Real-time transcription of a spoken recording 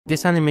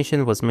This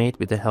animation was made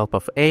with the help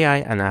of AI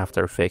and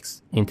After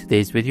Effects. In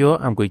today's video,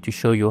 I'm going to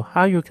show you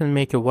how you can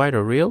make a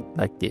wider reel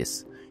like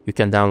this. You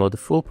can download the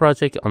full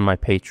project on my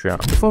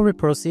Patreon. Before we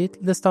proceed,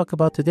 let's talk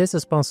about today's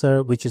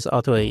sponsor, which is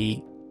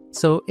Autoae.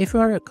 So if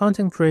you are a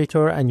content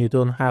creator and you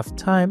don't have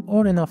time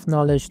or enough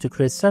knowledge to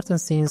create certain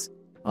scenes,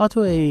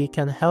 Autoae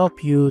can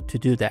help you to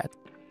do that.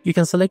 You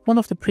can select one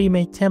of the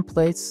pre-made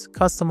templates,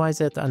 customize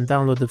it, and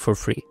download it for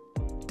free.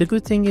 The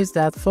good thing is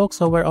that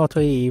folks over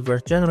Autoae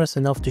were generous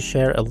enough to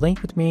share a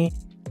link with me,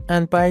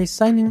 and by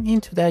signing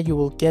into that you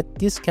will get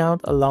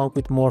discount along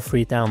with more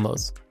free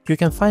downloads. You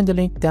can find the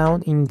link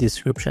down in the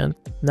description.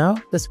 Now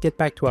let's get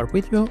back to our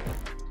video.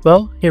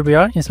 Well, here we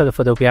are inside of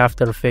Adobe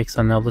After Effects,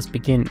 and now let's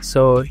begin.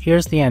 So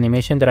here's the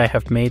animation that I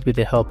have made with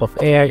the help of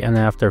AI and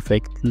After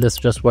Effects. Let's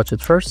just watch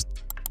it first.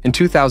 In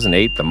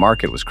 2008, the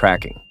market was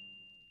cracking.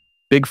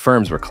 Big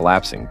firms were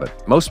collapsing,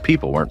 but most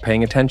people weren't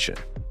paying attention.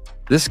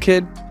 This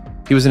kid,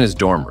 he was in his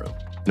dorm room.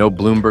 No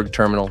Bloomberg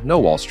terminal, no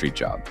Wall Street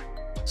job.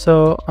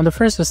 So on the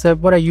first step,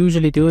 what I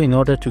usually do in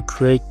order to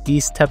create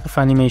these type of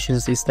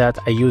animations is that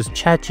I use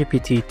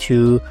ChatGPT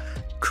to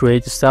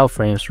create style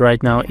frames.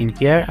 Right now in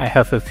here, I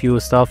have a few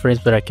style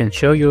frames that I can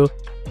show you.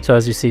 So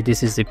as you see,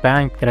 this is the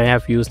bank that I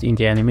have used in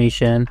the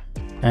animation.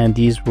 And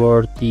these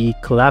were the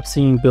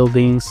collapsing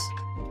buildings.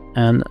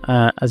 And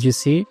as you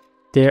see,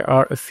 there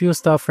are a few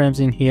style frames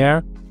in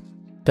here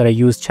that I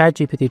use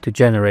ChatGPT to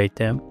generate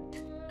them.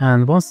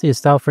 And once these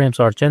style frames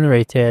are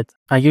generated,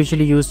 I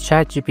usually use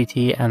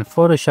ChatGPT and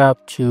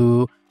Photoshop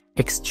to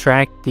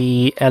extract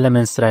the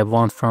elements that I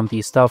want from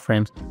these style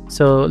frames.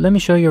 So let me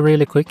show you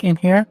really quick in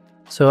here.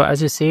 So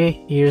as you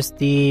see, here's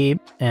the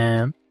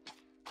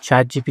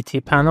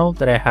ChatGPT panel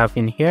that I have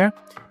in here.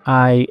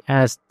 I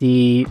asked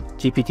the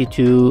GPT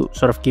to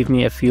sort of give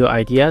me a few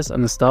ideas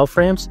on the style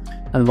frames.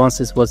 And once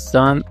this was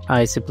done,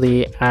 I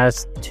simply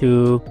asked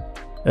to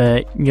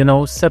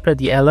separate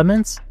the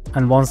elements.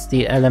 And once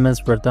the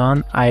elements were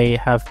done, I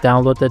have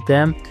downloaded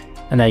them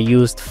and I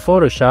used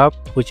Photoshop,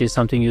 which is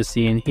something you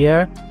see in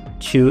here,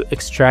 to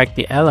extract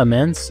the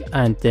elements,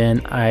 and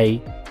then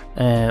I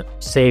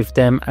saved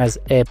them as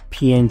a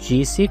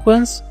PNG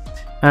sequence.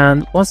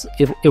 And once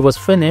it was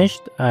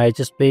finished, I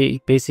just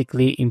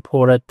basically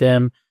imported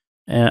them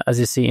as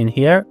you see in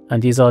here,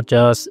 and these are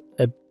just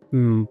a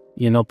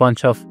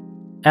bunch of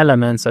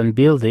elements and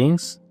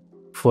buildings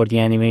for the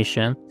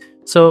animation.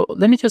 So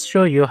let me just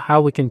show you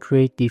how we can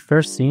create the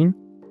first scene.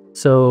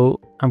 So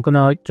I'm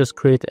gonna just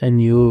create a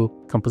new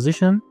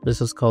composition. Let's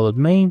just call it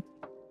main,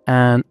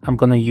 and I'm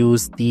gonna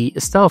use the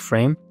style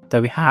frame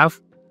that we have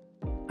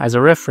as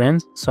a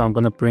reference. So I'm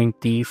gonna bring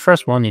the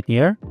first one in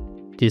here.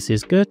 This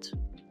is good.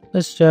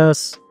 Let's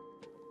just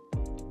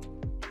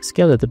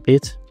scale it a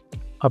bit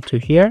up to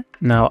here.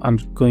 Now I'm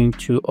going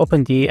to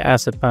open the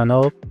asset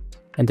panel,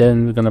 and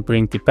then we're gonna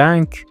bring the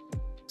bank.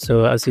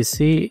 So as you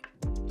see,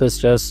 let's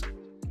just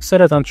set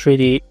it on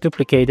 3D,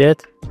 duplicate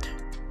it,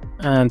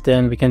 and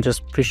then we can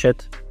just push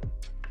it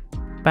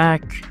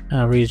back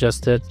and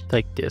readjust it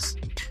like this.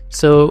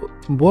 So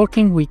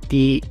working with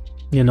the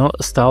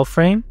style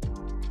frame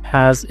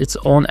has its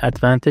own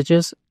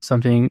advantages.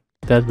 Something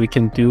that we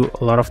can do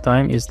a lot of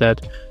time is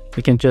that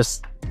we can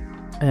just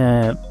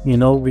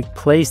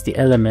replace the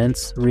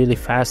elements really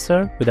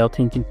faster without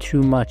thinking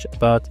too much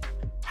about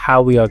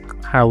how we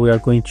are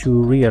going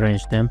to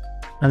rearrange them.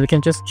 And we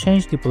can just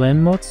change the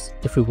blend modes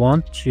if we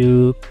want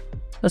to.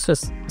 Let's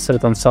just set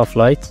it on soft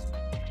light.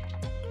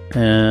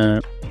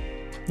 And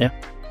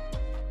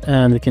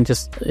we can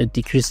just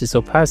decrease this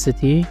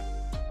opacity.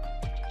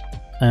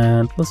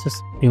 And let's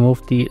just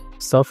remove the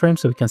style frame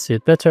so we can see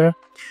it better.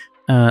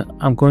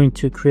 I'm going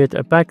to create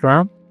a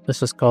background. Let's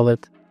just call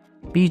it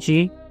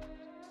BG.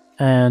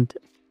 And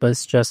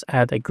let's just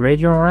add a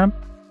gradient ramp.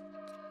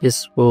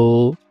 This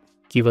will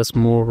give us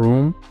more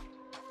room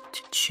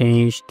to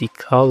change the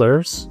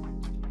colors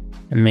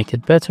and make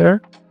it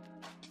better.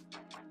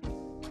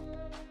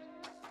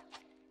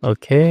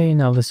 Okay,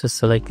 now let's just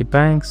select the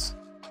banks,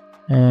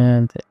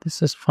 and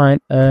this is fine.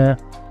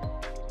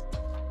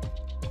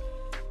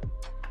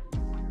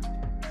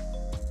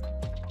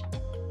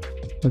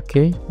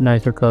 Okay,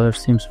 lighter color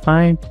seems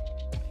fine.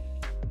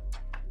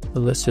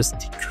 But let's just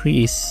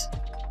decrease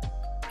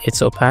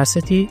its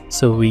opacity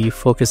so we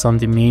focus on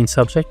the main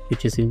subject,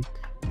 which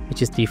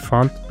is the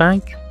front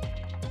bank.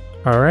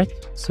 All right,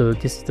 so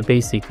this is the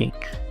basic thing.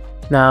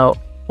 Now,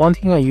 one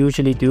thing I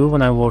usually do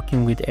when I'm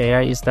working with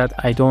AI is that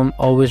I don't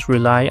always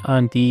rely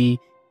on the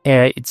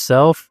AI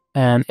itself,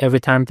 and every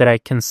time that I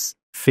can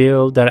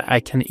feel that I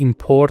can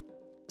import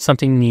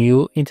something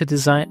new into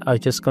design, I'm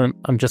just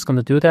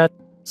gonna do that.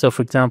 So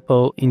for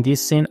example, in this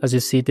scene, as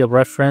you see, the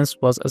reference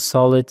was a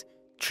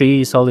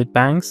three solid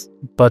banks,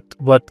 but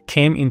what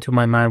came into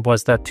my mind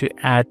was that to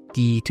add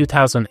the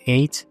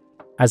 2008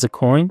 as a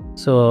coin.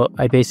 So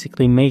I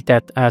basically made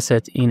that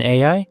asset in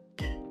AI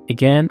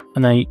again,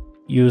 and I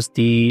use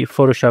the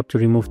Photoshop to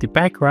remove the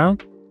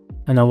background.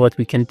 And now what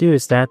we can do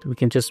is that we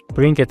can just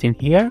bring it in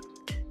here,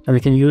 and we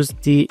can use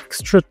the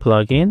Extrude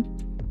plugin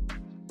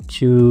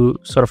to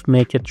sort of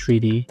make it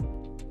 3D.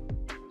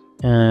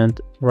 And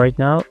right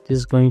now this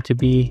is going to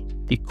be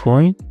the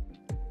coin.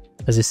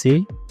 As you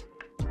see,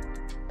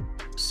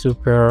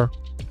 super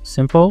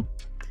simple.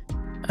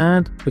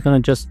 And we're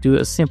gonna just do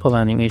a simple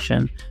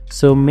animation.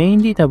 So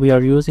mainly that we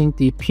are using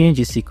the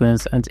PNG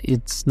sequence and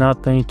it's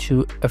not going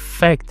to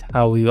affect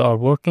how we are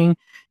working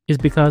is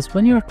because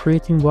when you're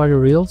creating water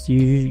reels, you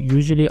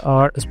usually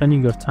are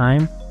spending your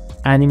time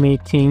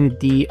animating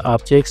the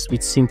objects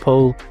with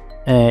simple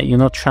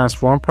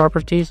transform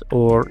properties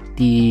or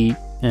the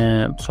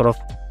sort of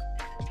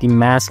the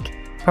mask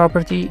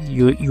property.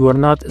 You are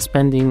not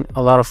spending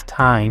a lot of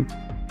time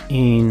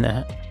in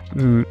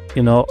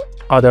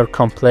other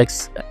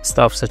complex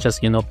stuff such as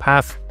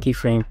path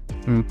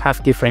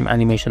keyframe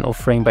animation or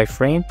frame by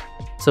frame.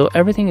 So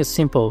everything is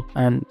simple,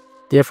 and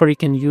therefore you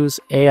can use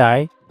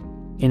AI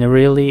in a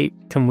really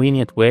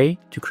convenient way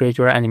to create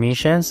your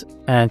animations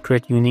and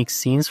create unique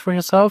scenes for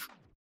yourself.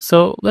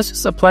 So let's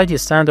just apply the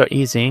standard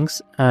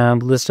easings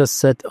and let's just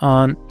set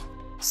on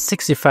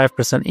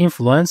 65%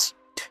 influence.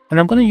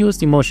 And I'm going to use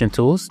the motion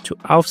tools to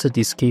offset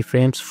these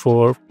keyframes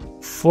for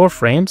 4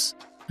 frames.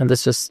 And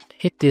let's just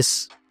hit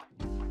this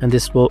and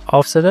this will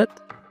offset it.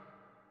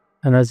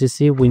 And as you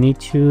see, we need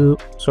to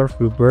sort of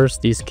reverse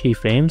these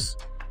keyframes.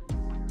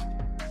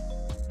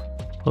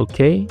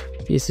 Okay,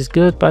 this is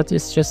good, but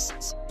it's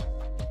just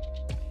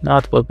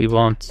not what we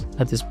want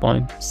at this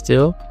point.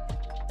 Still,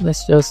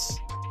 let's just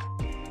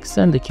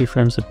extend the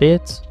keyframes a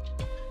bit,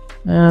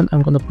 and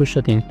I'm gonna push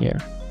it in here.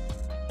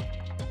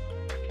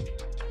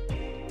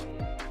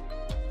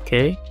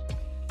 Okay,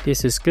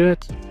 this is good.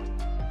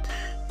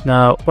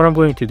 Now what I'm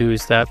going to do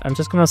is that I'm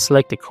just gonna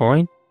select the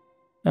coin.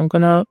 I'm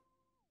gonna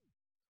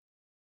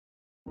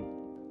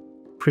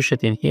push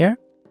it in here.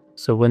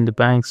 So when the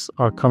banks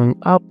are coming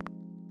up,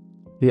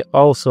 we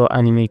also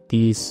animate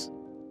these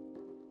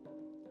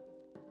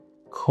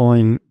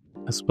coin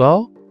as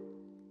well.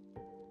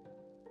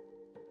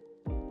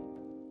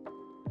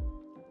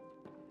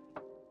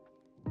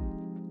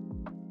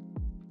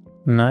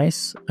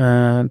 Nice.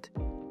 And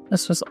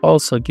let's just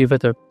also give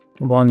it a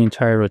one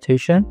entire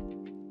rotation,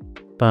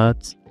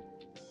 but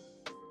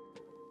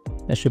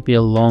there should be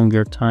a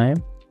longer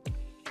time.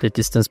 The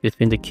distance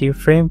between the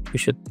keyframe, we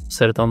should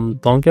set it on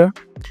longer.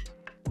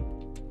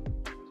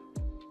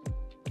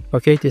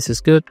 Okay, this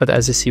is good, but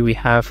as you see, we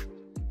have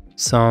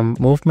some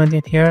movement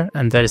in here,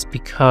 and that is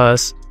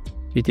because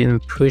we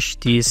didn't push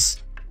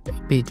this a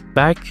bit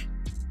back.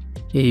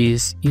 It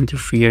is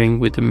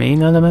interfering with the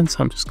main element,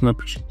 so I'm just gonna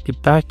push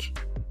it back.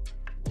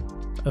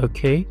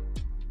 Okay.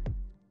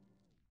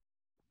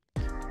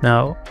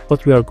 Now,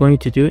 what we are going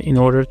to do in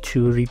order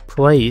to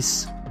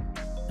replace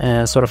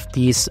sort of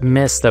this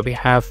mess that we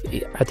have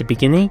at the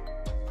beginning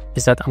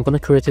is that I'm going to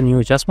create a new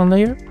adjustment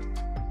layer,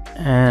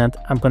 and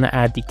I'm going to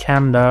add the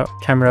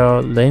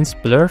camera lens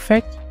blur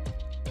effect,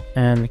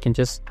 and we can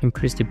just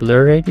increase the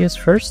blur radius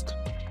first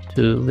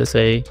to, let's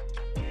say,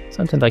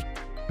 something like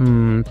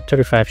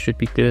 35 should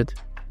be good.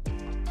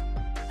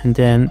 And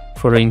then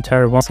for the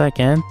entire 1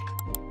 second,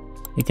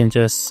 you can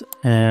just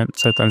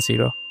set on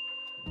 0.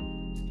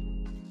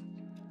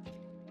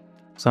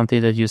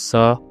 Something that you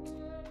saw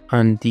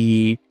on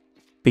the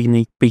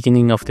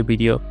beginning of the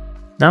video.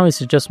 Now it's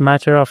just a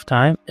matter of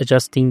time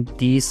adjusting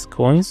these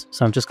coins.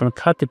 So I'm just going to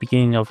cut the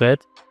beginning of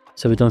it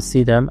so we don't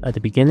see them at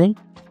the beginning.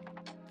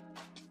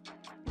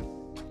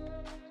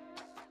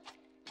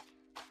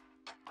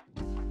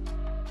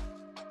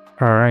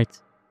 All right.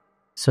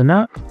 So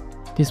now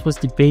this was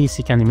the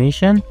basic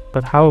animation,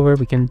 but however,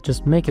 we can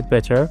just make it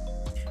better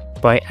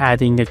by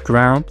adding a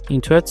ground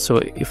into it. So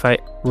if I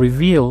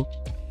reveal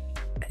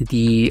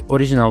the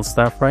original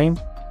star frame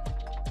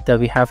that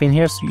we have in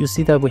here, so you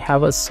see that we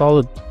have a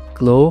solid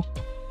glow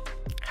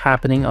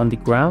happening on the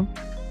ground,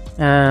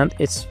 and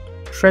it's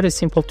pretty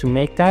simple to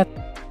make that.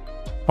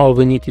 All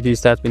we need to do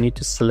is that we need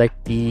to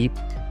select the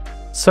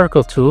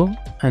circle tool,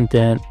 and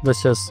then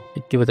let's just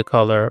give it a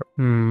color,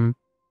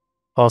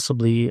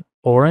 possibly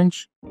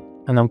orange,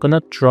 and I'm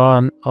gonna draw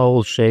an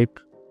oval shape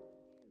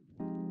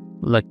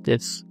like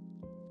this.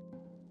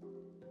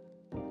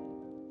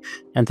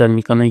 And then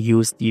we're gonna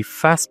use the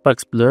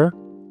fastbox blur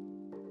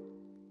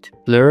to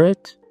blur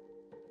it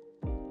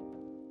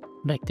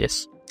like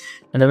this.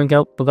 And then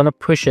we're gonna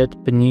push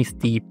it beneath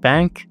the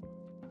bank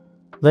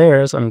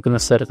layers. I'm gonna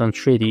set it on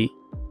 3D.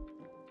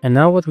 And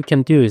now what we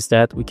can do is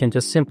that we can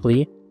just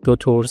simply go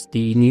towards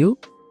the new,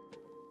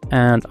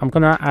 and I'm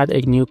gonna add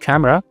a new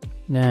camera.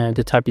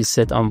 The type is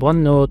set on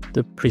 1 node.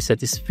 The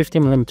preset is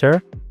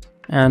 50mm,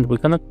 and we're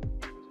gonna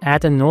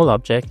add a null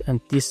object, and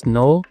this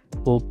null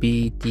will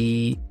be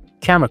the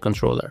camera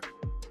controller.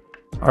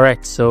 All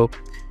right, so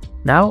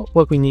now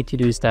what we need to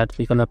do is that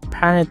we're gonna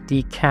pan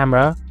the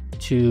camera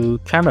to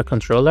camera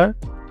controller,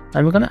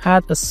 and we're gonna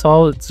add a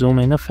solid zoom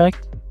in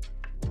effect.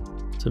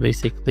 So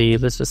basically,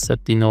 let's just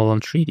set the null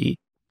on 3D,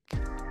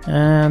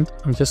 and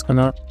I'm just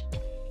gonna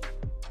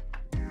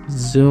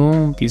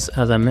zoom these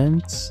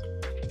elements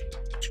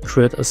to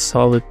create a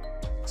solid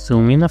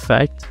zoom in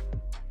effect.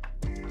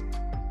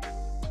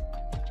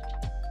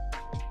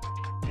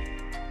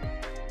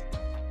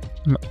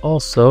 And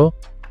also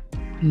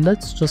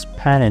let's just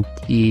parent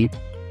the,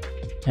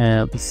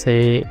 let's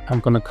say I'm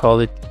gonna call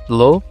it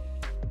low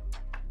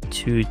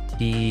to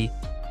the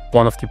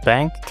one of the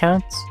bank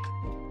accounts.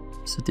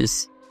 So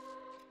this,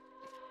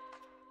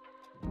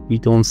 we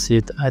don't see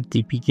it at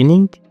the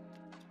beginning.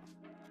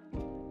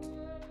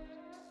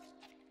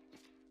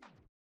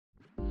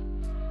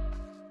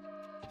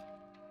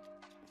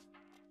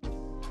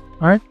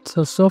 Alright,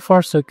 so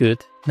far so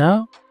good.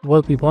 Now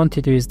what we want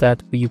to do is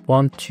that we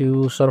want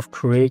to sort of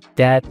create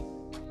that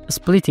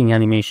splitting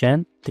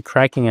animation, the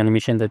cracking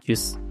animation that you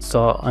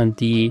saw on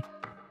the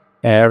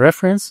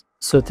reference.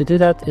 So to do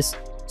that is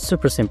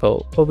super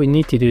simple. What we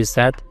need to do is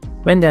that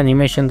when the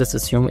animation, let's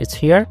assume it's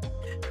here,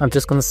 I'm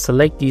just going to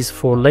select these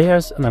 4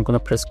 layers and I'm going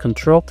to press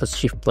Ctrl plus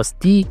Shift plus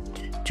D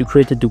to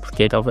create a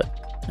duplicate of it.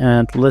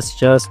 And let's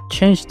just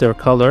change their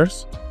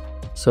colors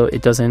so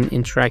it doesn't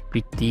interact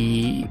with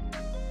the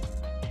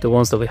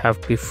ones that we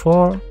have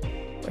before.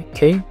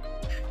 Okay,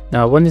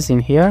 now when it's in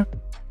here,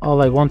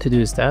 all I want to do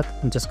is that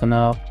I'm just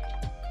gonna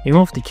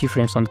remove the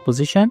keyframes on the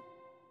position,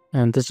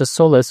 and this is just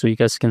solid so you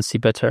guys can see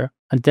better.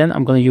 And then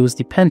I'm gonna use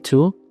the pen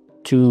tool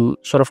to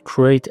sort of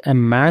create a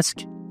mask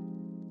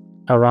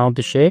around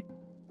the shape.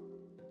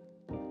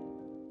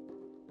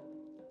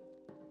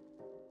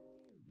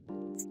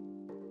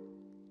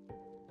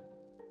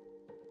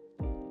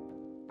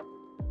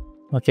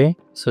 Okay,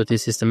 so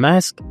this is the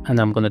mask, and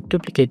I'm gonna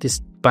duplicate this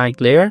bank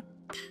layer,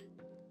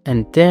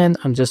 and then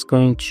I'm just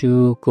going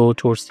to go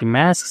towards the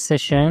mask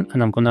section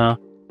and I'm gonna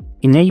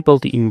enable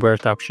the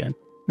invert option.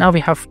 Now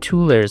we have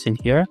 2 layers in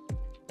here,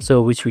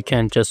 so which we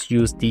can just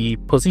use the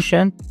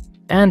position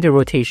and the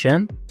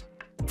rotation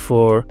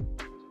for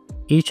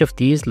each of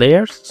these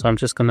layers. So I'm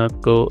just gonna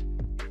go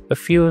a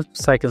few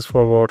cycles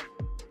forward,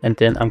 and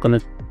then I'm gonna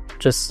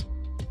just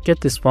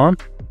get this one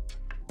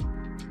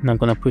and I'm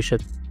gonna push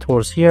it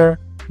towards here.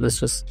 Let's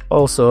just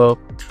also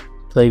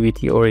play with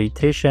the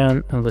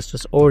orientation, and let's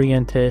just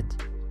orient it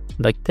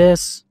like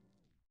this,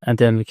 and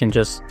then we can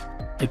just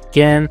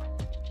again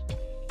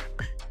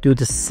do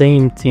the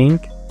same thing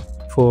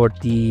for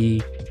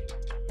the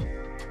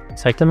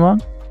second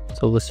one.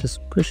 So let's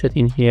just push it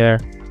in here,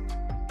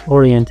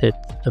 orient it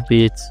a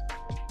bit.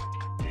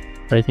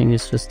 I think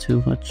it's just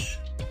too much.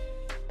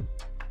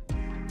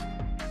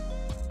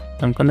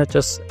 I'm gonna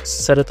just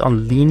set it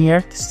on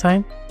linear this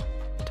time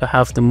to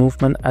have the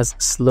movement as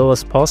slow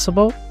as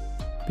possible,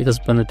 because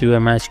I'm gonna do a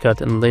match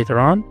cut and later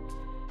on.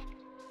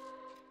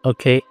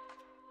 Okay,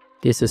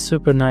 this is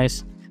super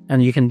nice,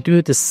 and you can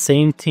do the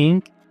same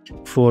thing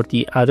for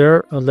the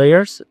other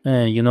layers,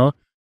 you know,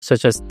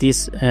 such as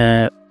this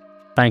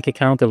bank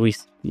account that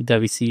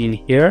we see in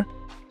here.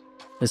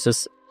 Let's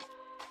just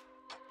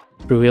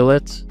reveal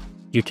it.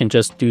 You can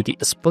just do the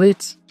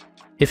split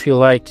if you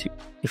like to,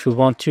 if you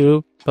want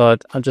to,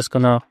 but I'm just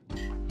gonna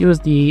use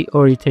the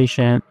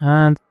orientation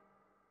and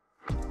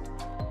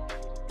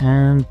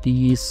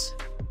these.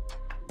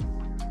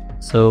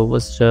 So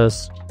let's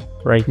just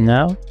right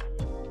now,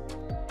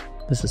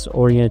 this is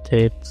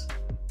oriented,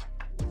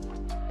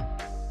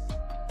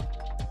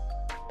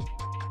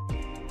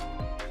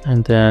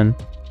 and then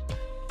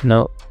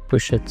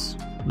push it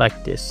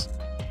like this.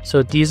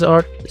 So these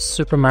are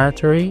super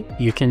mandatory.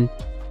 You can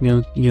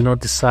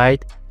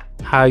decide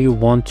how you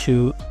want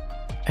to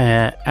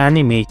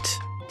animate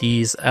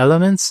these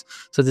elements.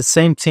 So the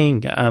same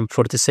thing,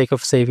 for the sake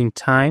of saving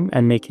time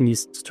and making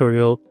this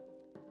tutorial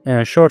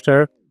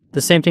shorter,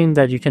 the same thing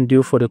that you can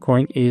do for the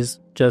coin is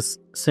just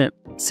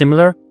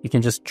similar. You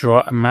can just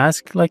draw a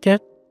mask like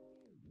it,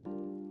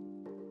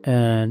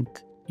 and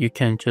you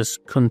can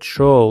just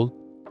control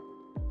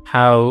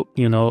how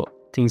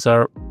things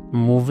are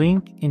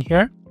moving in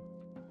here.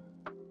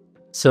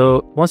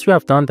 So once you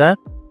have done that,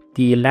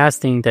 the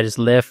last thing that is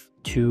left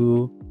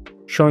to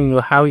showing you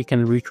how you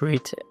can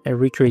recreate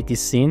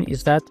this scene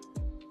is that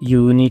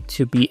you need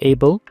to be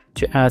able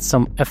to add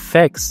some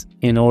effects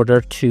in order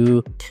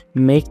to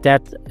make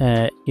that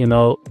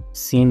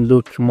scene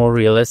look more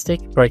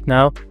realistic. Right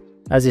now,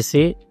 as you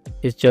see,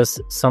 it's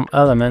just some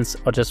elements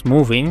are just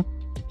moving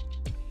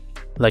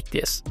like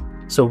this.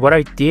 So what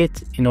I did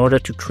in order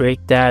to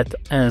create that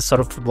sort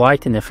of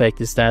lighting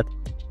effect is that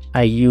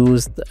I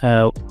used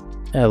a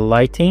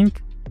lighting.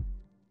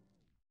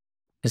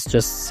 It's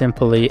just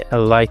simply a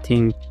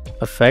lighting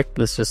effect.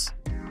 Let's just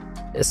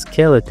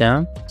scale it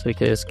down so you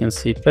guys can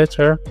see it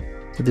better.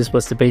 So this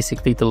was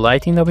basically the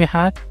lighting that we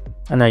had,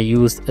 and I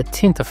used a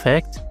tint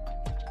effect,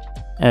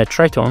 a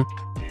tritone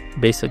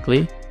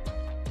basically,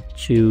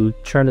 to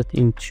turn it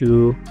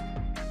into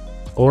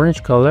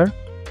orange color.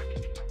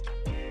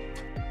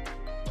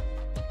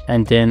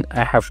 And then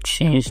I have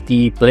changed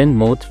the blend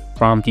mode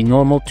from the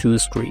normal to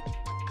screen.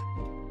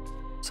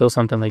 So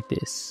something like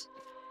this.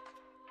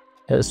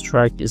 A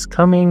strike is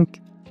coming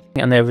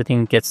and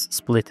everything gets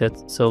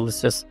splitted. So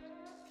let's just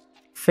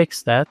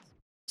fix that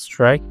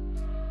strike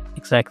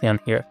exactly on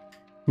here.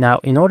 Now,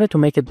 in order to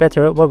make it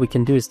better, what we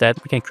can do is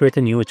that we can create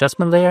a new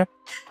adjustment layer.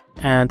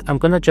 And I'm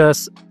gonna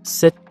just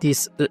set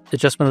this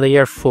adjustment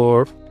layer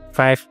for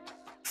 5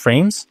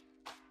 frames.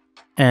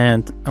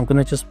 And I'm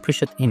gonna just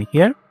push it in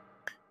here.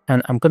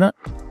 And I'm gonna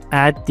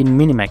add the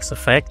minimax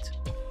effect.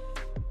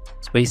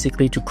 It's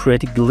basically to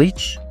create a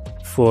glitch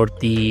for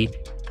the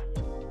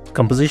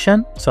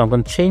composition. So I'm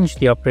going to change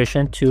the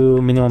operation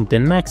to minimum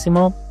then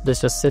maximum.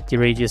 Let's just set the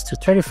radius to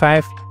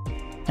 35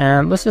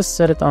 and let's just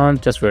set it on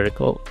just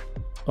vertical,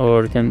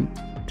 or you can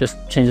just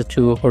change it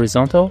to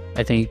horizontal.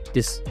 I think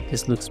this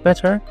looks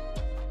better.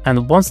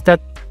 And once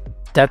that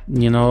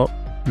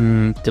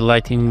the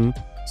lighting,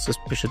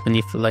 especially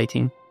beneath the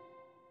lighting,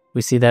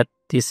 we see that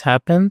this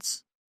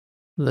happens.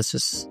 Let's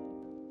just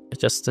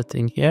adjust the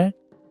thing here.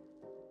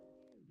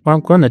 What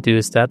I'm going to do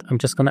is that I'm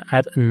just going to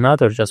add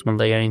another adjustment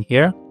layer in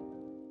here.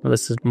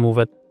 Let's just move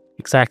it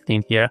exactly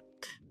in here.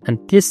 And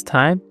this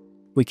time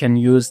we can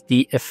use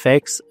the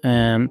effects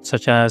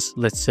such as,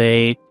 let's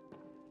say,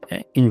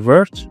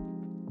 invert.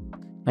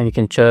 And you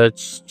can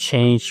just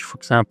change, for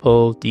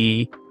example,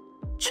 the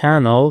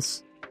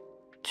channels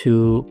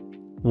to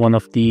one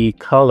of the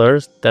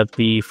colors that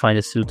we find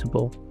is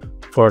suitable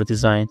for our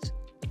designs.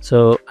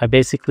 So I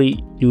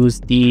basically use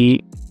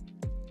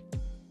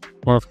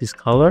one of these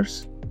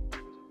colors.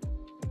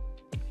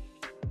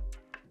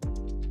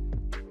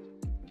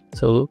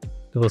 So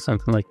it was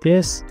something like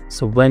this.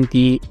 So when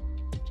the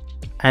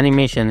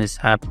animation is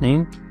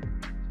happening,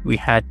 we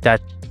had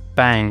that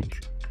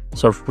bank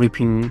sort of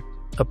ripping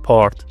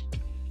apart.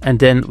 And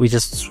then we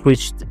just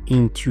switched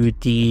into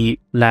the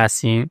last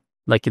scene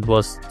like it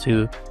was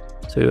to.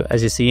 So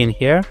as you see in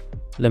here,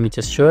 let me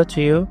just show it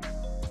to you.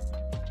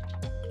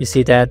 You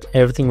see that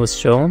everything was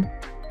shown,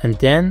 and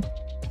then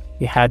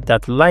we had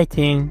that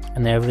lighting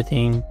and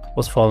everything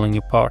was falling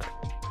apart.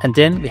 And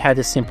then we had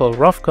a simple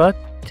rough cut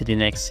to the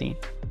next scene.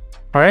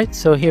 Alright,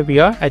 so here we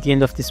are at the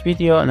end of this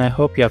video, and I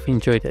hope you have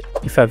enjoyed it.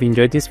 If you have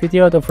enjoyed this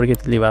video, don't forget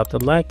to leave out a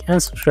like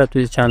and subscribe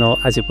to the channel,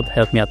 as it would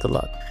help me out a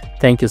lot.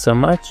 Thank you so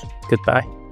much. Goodbye.